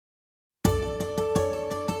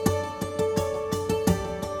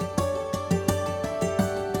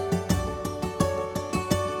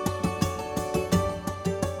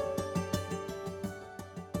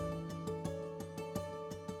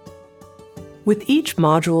With each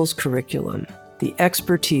module's curriculum, the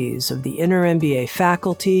expertise of the Inner MBA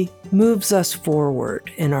faculty moves us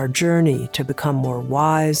forward in our journey to become more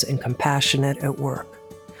wise and compassionate at work.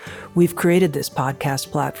 We've created this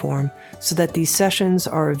podcast platform so that these sessions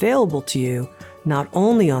are available to you not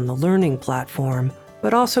only on the learning platform,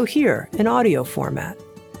 but also here in audio format.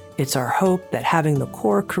 It's our hope that having the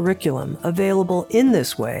core curriculum available in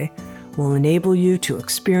this way will enable you to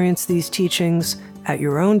experience these teachings at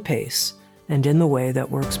your own pace and in the way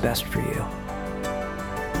that works best for you.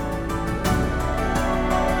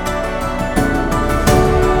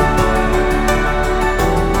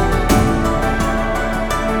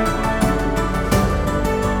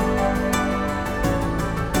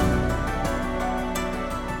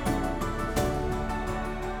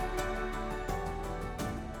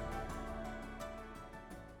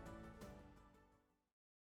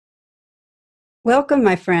 Welcome,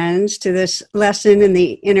 my friends, to this lesson in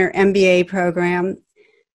the Inner MBA program.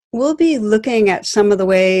 We'll be looking at some of the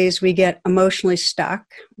ways we get emotionally stuck,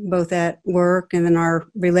 both at work and in our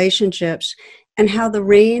relationships, and how the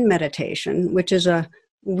RAIN meditation, which is a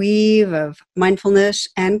weave of mindfulness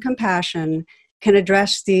and compassion, can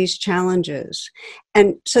address these challenges.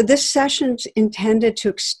 And so this session's intended to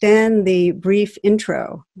extend the brief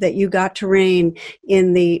intro that you got to RAIN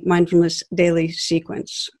in the Mindfulness Daily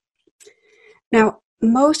sequence. Now,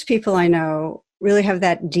 most people I know really have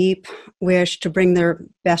that deep wish to bring their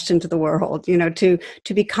best into the world, to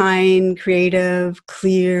be kind, creative,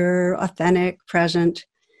 clear, authentic, present,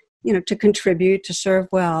 to contribute, to serve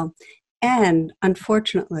well. And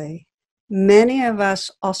unfortunately, many of us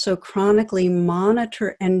also chronically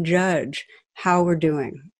monitor and judge how we're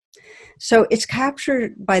doing. So it's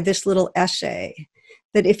captured by this little essay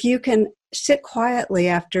that if you can sit quietly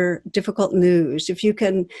after difficult news, if you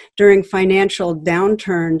can, during financial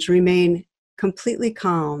downturns, remain completely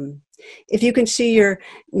calm, if you can see your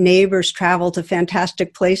neighbors travel to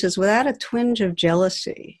fantastic places without a twinge of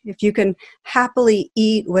jealousy, if you can happily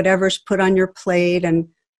eat whatever's put on your plate and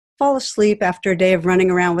fall asleep after a day of running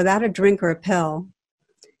around without a drink or a pill,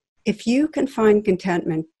 if you can find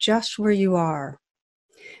contentment just where you are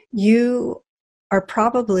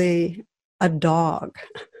probably a dog.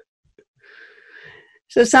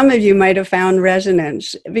 So some of you might have found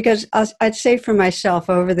resonance, because I'd say for myself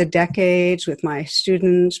over the decades with my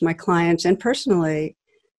students, my clients, and personally,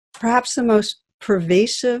 perhaps the most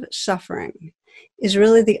pervasive suffering is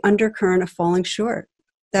really the undercurrent of falling short,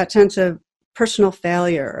 that sense of personal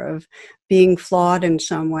failure, of being flawed in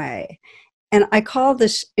some way. And I call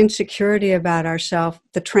this insecurity about ourselves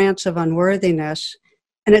the trance of unworthiness.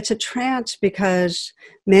 And it's a trance because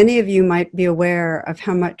many of you might be aware of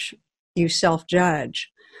how much you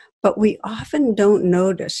self-judge, but we often don't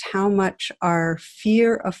notice how much our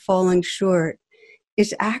fear of falling short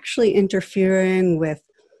is actually interfering with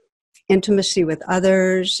intimacy with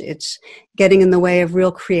others. It's getting in the way of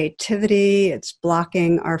real creativity. It's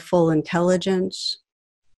blocking our full intelligence.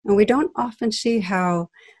 And we don't often see how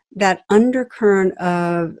that undercurrent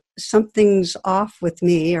of something's off with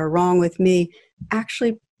me or wrong with me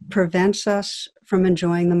actually prevents us from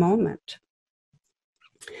enjoying the moment.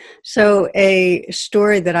 So a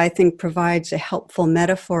story that I think provides a helpful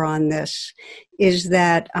metaphor on this is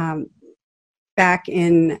that back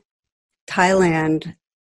in Thailand,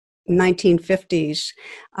 1950s,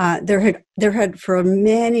 there had for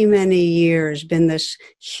many, many years been this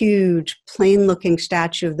huge plain-looking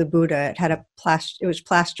statue of the Buddha. It was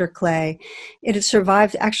plaster clay. It had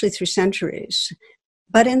survived actually through centuries.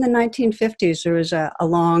 But in the 1950s, there was a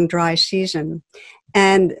long dry season,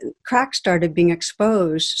 and cracks started being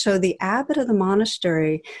exposed. So the abbot of the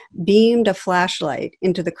monastery beamed a flashlight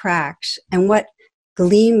into the cracks, and what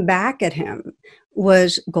gleamed back at him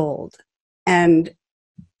was gold. And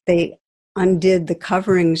they undid the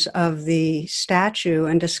coverings of the statue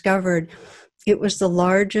and discovered it was the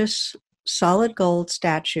largest solid gold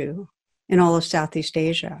statue in all of Southeast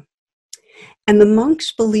Asia. And the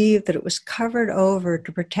monks believed that it was covered over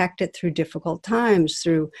to protect it through difficult times,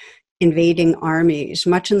 through invading armies,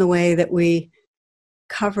 much in the way that we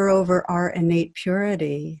cover over our innate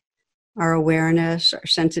purity, our awareness, our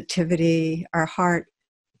sensitivity, our heart,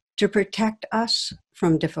 to protect us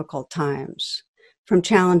from difficult times, from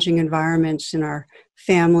challenging environments in our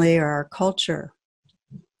family or our culture.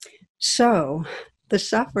 So the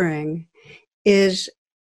suffering is,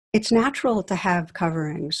 it's natural to have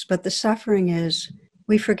coverings, but the suffering is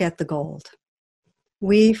we forget the gold.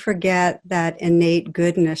 We forget that innate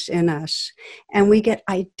goodness in us, and we get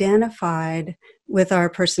identified with our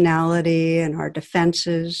personality and our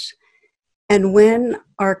defenses. And when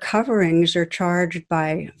our coverings are charged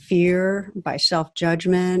by fear, by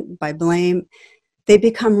self-judgment, by blame, they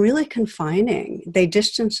become really confining. They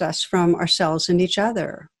distance us from ourselves and each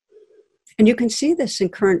other. And you can see this in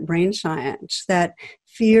current brain science, that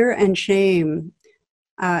fear and shame,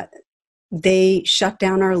 they shut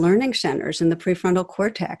down our learning centers in the prefrontal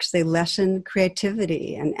cortex. They lessen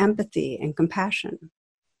creativity and empathy and compassion.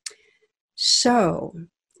 So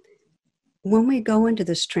when we go into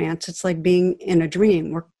this trance, it's like being in a dream.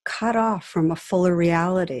 We're cut off from a fuller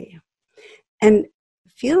reality. And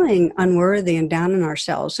feeling unworthy and down on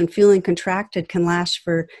ourselves and feeling contracted can last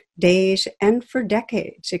for days and for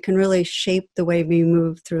decades. It can really shape the way we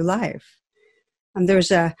move through life. There's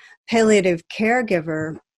a palliative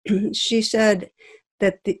caregiver. She said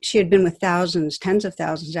that she had been with thousands, tens of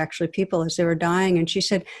thousands actually, people as they were dying. And she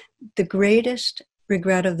said, the greatest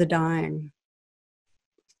regret of the dying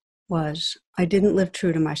was I didn't live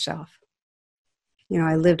true to myself. You know,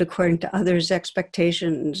 I lived according to others'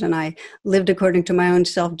 expectations and I lived according to my own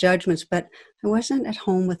self-judgments, but I wasn't at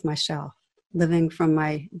home with myself, living from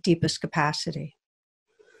my deepest capacity.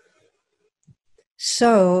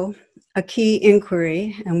 So a key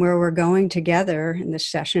inquiry, and where we're going together in this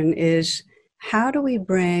session, is how do we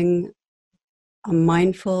bring a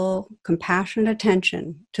mindful, compassionate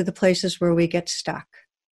attention to the places where we get stuck,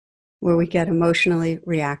 where we get emotionally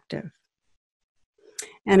reactive?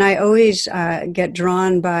 And I always get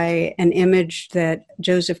drawn by an image that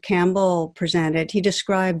Joseph Campbell presented. He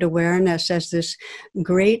described awareness as this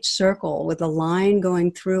great circle with a line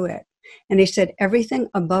going through it. And he said, everything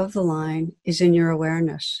above the line is in your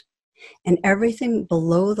awareness. And everything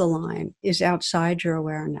below the line is outside your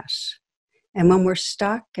awareness. And when we're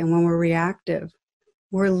stuck and when we're reactive,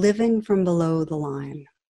 we're living from below the line.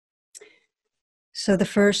 So the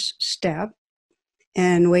first step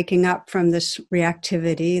and waking up from this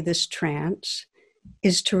reactivity, this trance,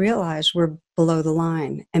 is to realize we're below the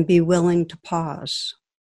line and be willing to pause.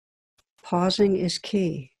 Pausing is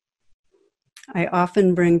key. I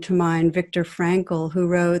often bring to mind Viktor Frankl, who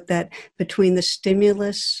wrote that between the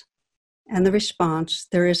stimulus and the response,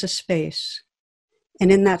 there is a space. And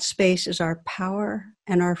in that space is our power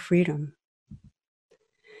and our freedom.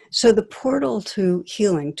 So the portal to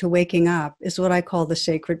healing, to waking up, is what I call the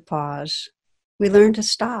sacred pause. We learn to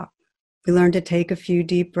stop. We learn to take a few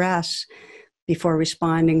deep breaths before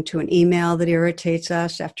responding to an email that irritates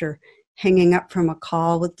us, after hanging up from a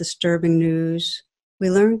call with disturbing news. We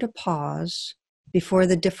learn to pause before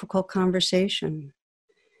the difficult conversation.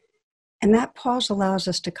 And that pause allows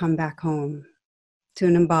us to come back home to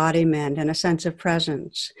an embodiment and a sense of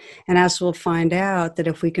presence. And as we'll find out, that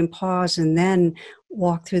if we can pause and then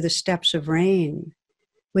walk through the steps of rain,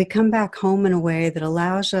 we come back home in a way that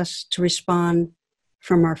allows us to respond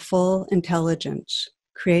from our full intelligence,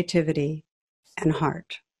 creativity, and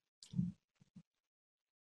heart.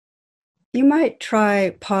 You might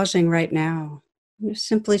try pausing right now. Just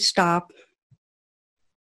simply stop,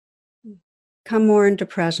 come more into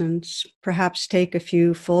presence, perhaps take a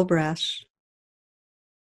few full breaths.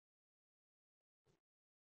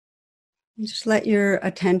 And just let your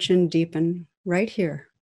attention deepen right here.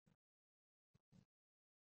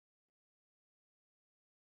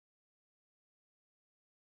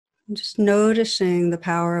 Just noticing the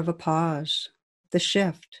power of a pause, the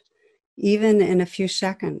shift, even in a few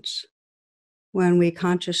seconds, when we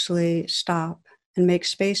consciously stop and make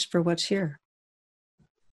space for what's here.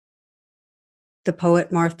 The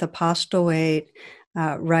poet Martha Postlewaite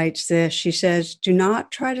writes this. She says, "Do not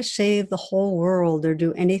try to save the whole world or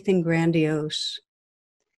do anything grandiose.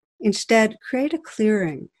 Instead, create a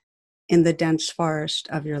clearing in the dense forest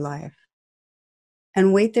of your life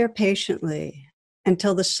and wait there patiently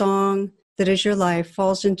until the song that is your life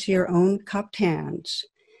falls into your own cupped hands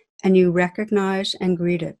and you recognize and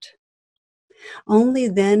greet it. Only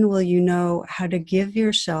then will you know how to give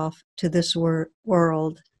yourself to this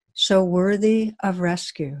world so worthy of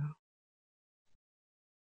rescue.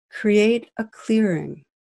 Create a clearing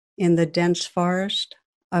in the dense forest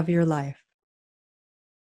of your life."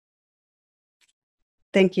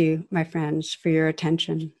 Thank you, my friends, for your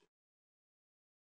attention.